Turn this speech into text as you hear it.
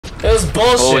It was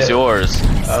bullshit. What was yours?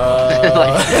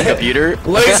 Like a computer?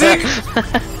 LASIK?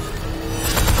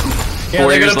 Yeah,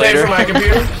 they're gonna pay for my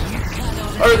computer.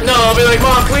 Or no, I'll be like,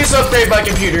 Mom, please upgrade my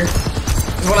computer.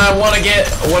 When I want to get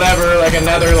whatever, like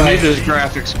another like. I need this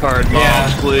graphics card,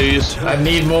 Mom, please. I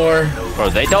need more. Bro,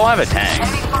 they don't have a tank.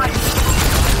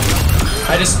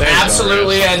 I just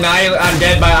absolutely annihilate. I'm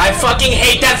dead by. I fucking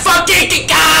hate that fucking.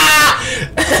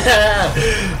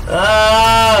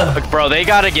 Look, bro, they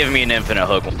gotta give me an infinite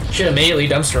hook. Should immediately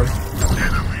dumpster him.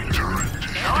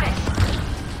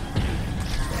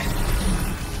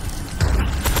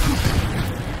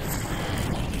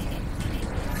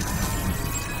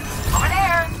 Over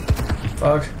there.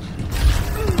 Fuck.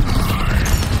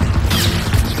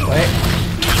 Wait.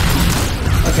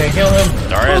 Okay, kill him.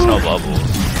 Daria has no bubbles.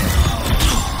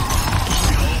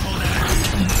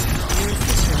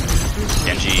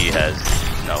 Genji has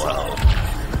no health.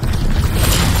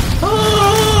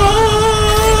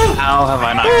 How have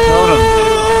I not killed him?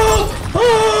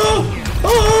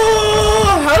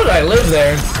 How did I live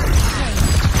there?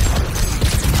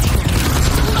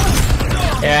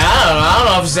 Yeah, I don't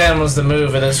know if Zen was the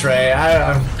move at this rate.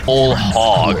 I'm Full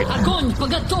hog.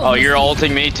 Oh, you're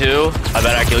ulting me too? I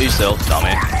bet I kill you still.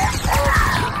 Dummy.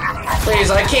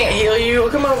 please, I can't heal you.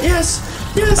 Come on, yes,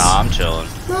 yes. Nah, I'm chilling.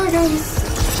 No, I got you.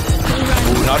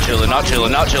 Ooh, not chilling, not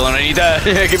chilling, not chilling. I need that.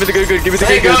 Give me the good, give me the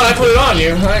Thank good. God I put it on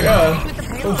you. Thank God.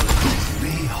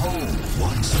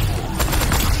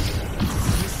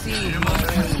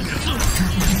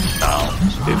 Oh,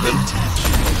 stupid.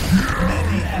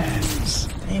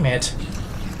 Damn it.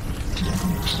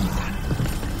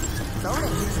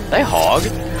 They hog?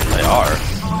 They are.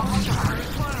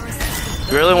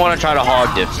 You really want to try to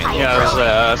hog dip me? Yeah,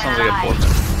 that sounds like a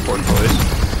poor choice.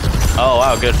 Oh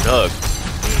wow, good hook.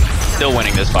 Still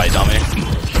winning this fight, dummy.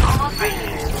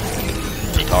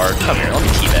 Retard. Come here, let me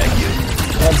teabag you.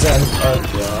 That's it. Oh,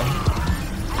 yeah.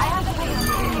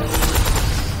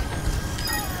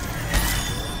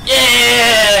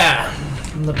 Yeah!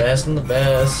 I'm the best, I'm the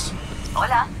best.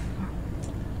 Hola.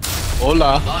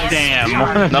 Hola.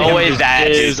 Damn. No way that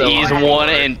is. He's 1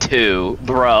 and 2,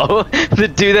 bro. The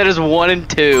dude that is 1 and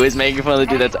 2 is making fun of the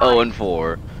dude that's 0 and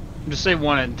 4. Just say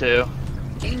 1 and 2.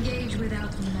 Engage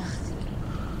without mercy.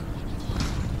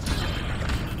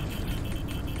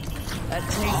 A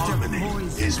taste of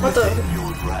poison is What the? within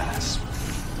your grasp.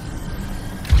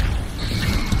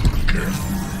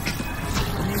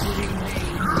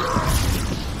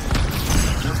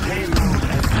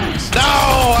 No,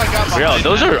 I got my. Yo,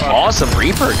 those are awesome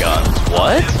Reaper guns.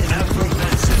 What?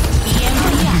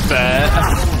 Fat.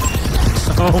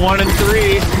 1 and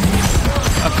 3.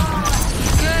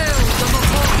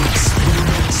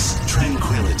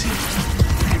 Tranquility.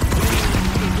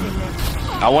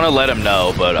 I want to let him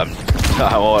know, but I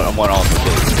want all the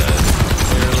kills guys.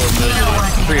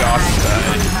 Pretty awesome guy.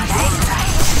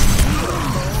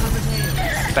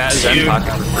 Fat Zen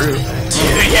pocket for fruit.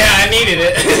 Dude, yeah, I needed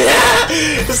it.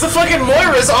 It's the fucking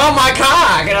Moira's on my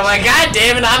cock, and I'm like, God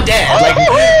damn it, I'm dead. Like,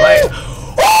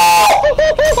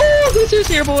 This is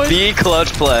here, boy. The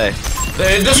clutch play.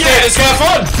 this game is kind of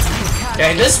fun.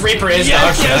 Yeah, this Reaper is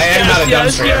dog shit. I am not a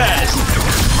dumpster.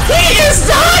 He is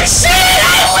dog shit.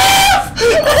 I live.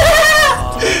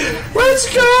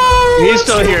 Let's go. He's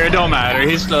still here. It don't matter.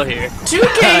 He's still here.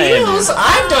 2K heals.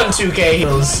 I've done 2K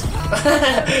heals.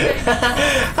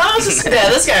 How is this? Yeah,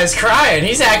 this guy's crying.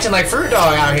 He's acting like Fruit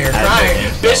Dog out here, crying,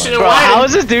 bitching and Bro, whining. how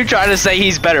is this dude trying to say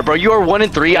he's better, bro? You are 1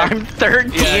 and 3. I'm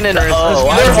 13 and 0. They're I'm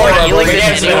more horrible. healing than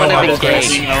They're anyone in the horrible.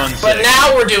 game. But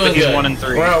now we're doing He's good. 1 and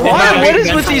 3. What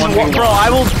is with these? Bro, I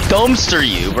will dumpster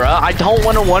you, bro. I don't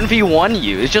want to 1v1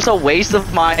 you. It's just a waste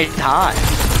of my time.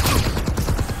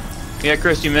 Yeah,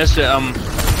 Chris, you missed it.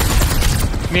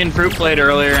 Me and Fruit played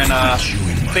earlier and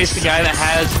faced a guy that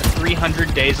has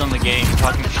 300 days on the game,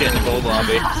 talking shit in the gold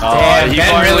lobby. Damn,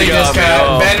 Ben really just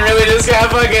got. Ben really just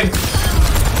got fucking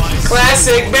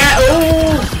classic Ben.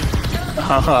 Ooh.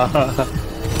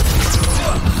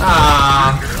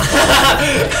 Ah.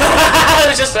 I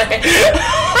was just saying.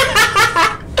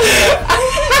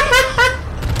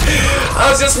 I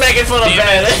was just making fun of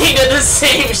Ben. He did the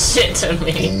same shit to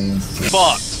me.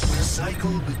 Fuck. The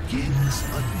cycle begins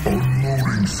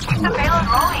unloading school.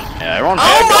 Yeah, everyone.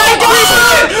 Oh my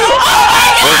God!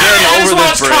 We're getting I over just this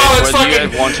watched bridge, college whether you fucking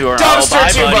guys want to or not. Oh, dumpster bye,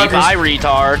 two buddy. buggers. Bye,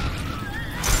 retard.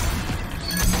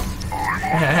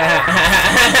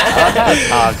 How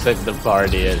toxic the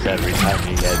party is every time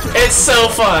you guys are. It's so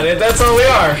fun. That's all we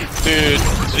are. Dude,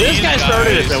 This guy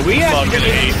started it though. We have to get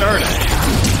it started.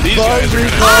 These guys are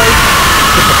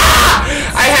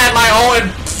I had my own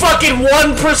fucking 1%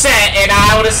 and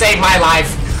I would have saved my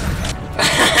life.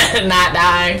 Not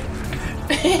die.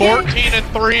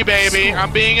 14-3, baby.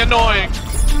 I'm being annoying.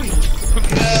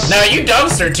 No, you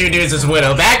dumpster 2 dudes as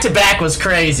Widow. Back to back was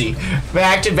crazy.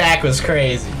 Back to back was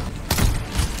crazy.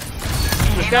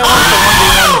 This guy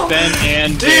wants to 1v1 Ben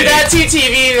and Dude, Jake. that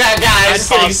TTV, that guy is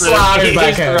getting slaughtered by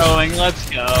He's Coach. throwing. Let's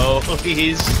go.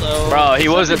 He's so. Bro, he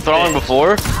wasn't throwing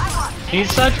before.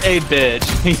 He's such a bitch.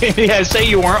 Yeah, say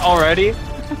you weren't already.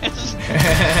 Damn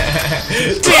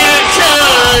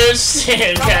Coach!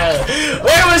 Damn Coach!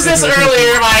 Where was this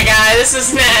earlier, my guy? This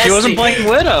is nasty. He wasn't playing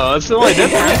Widow. That's the only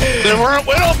difference. There weren't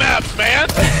Widow maps, man.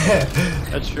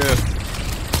 That's true.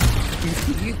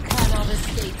 You cannot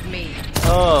escape me.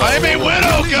 Oh. I'm a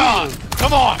Widow god.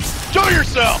 Come on, show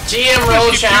yourself. GM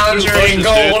Roll Challenger in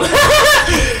gold.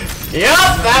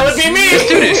 Yup, that would be me. This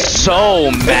dude is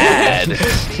so mad.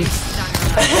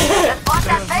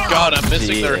 God, I'm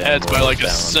missing their heads by like a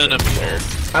centimeter.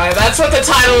 That's what the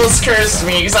titles cursed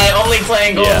me, because I only play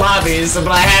in gold lobbies,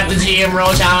 but I have the GM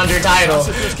Roll Challenger title.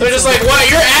 They're just like, what?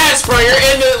 You're ass, bro. You're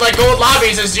in the like gold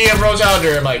lobbies as GM Roll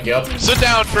Challenger. I'm like, yup. Sit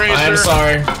down, Fraser. I'm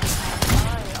sorry.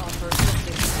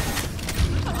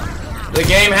 The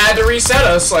game had to reset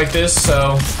us like this,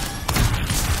 so...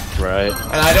 Right.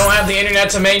 And I don't have the internet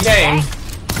to maintain.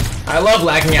 I love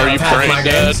lacking out Are you of half brain my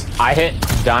dead? games. I hit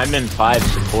Diamond 5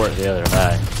 support the other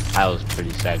day. I was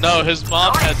pretty sexy. No, his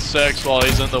mom had sex while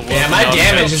he's in the womb. Yeah, my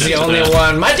damage is the only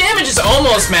one. My damage is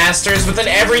almost masters, but then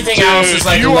everything Dude, else is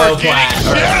like you low are getting plat.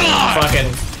 Or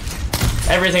fucking...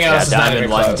 Everything Yeah, else is not Diamond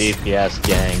even 1 close. DPS,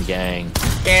 gang. Gang,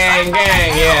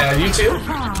 yeah. You too?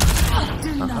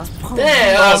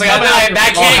 Yeah, I was like, I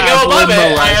can't go above it.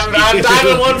 I'm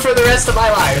Diamond 1 for the rest of my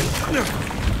life.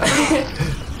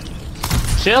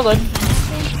 Chillin'.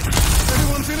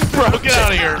 Bro, get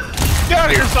out of here. Get out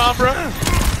of here, Sombra.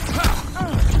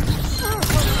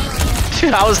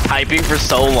 Dude, I was typing for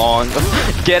so long.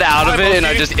 Get out of it, and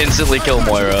I just instantly kill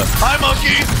Moira. Hi,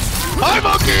 monkey. Hi,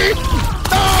 monkey. No!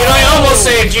 You know, I almost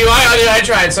saved you. I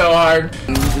tried so hard.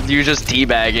 You're just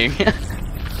teabagging.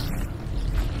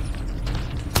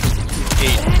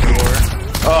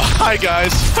 Oh, hi,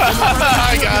 guys.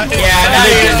 Hi, guys. Yeah, now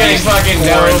you're just getting fucking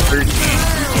dope.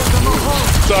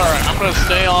 It's alright. I'm gonna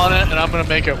stay on it, and I'm gonna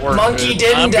make it work. Monkey dude.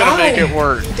 didn't I'm die. gonna make it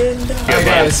work. I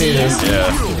gotta see this.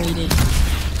 Yeah.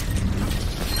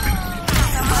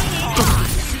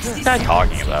 What are you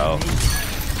talking about?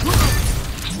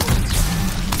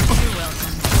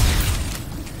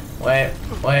 Wait.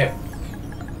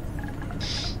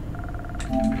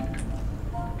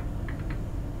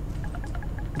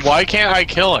 Why can't I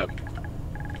kill him?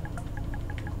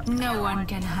 No one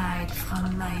can hide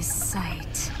from my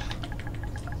sight.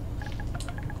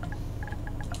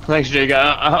 Thanks, Jake.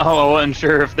 I wasn't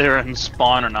sure if they were in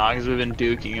spawn or not because we've been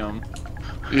duking them.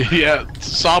 Yeah,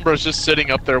 Sombra's just sitting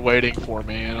up there waiting for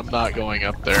me, and I'm not going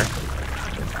up there.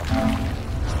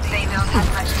 They don't have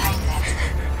much time left.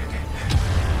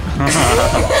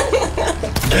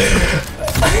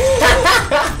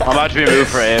 I'm about to be moved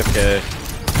for AFK.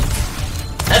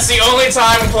 That's the only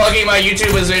time plugging my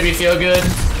YouTube has made me feel good.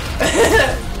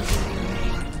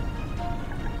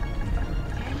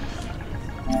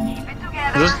 Keep it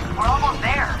together. We're almost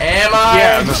there. Am I?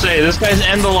 Yeah, I was gonna say, this guy's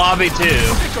in the lobby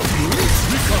too.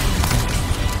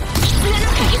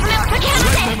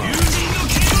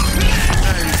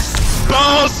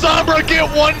 Oh, Sombra, get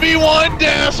 1v1,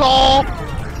 asshole!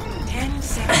 10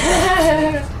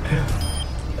 seconds.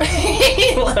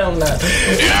 Let him know.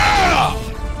 Yeah!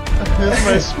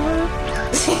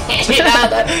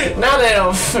 Now they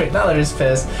don't. Now they're just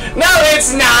pissed. No,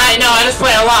 it's not. No, I just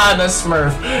play a lot on the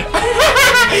Smurf.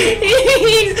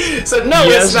 So no,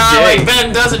 Yes, it's not. Jake. Like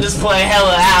Ben doesn't just play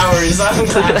hella hours. I'm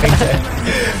clapping.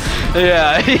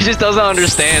 Yeah, he just doesn't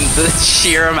understand the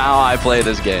sheer amount I play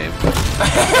this game.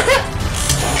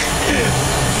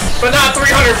 But not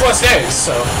 300 plus days.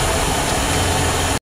 So.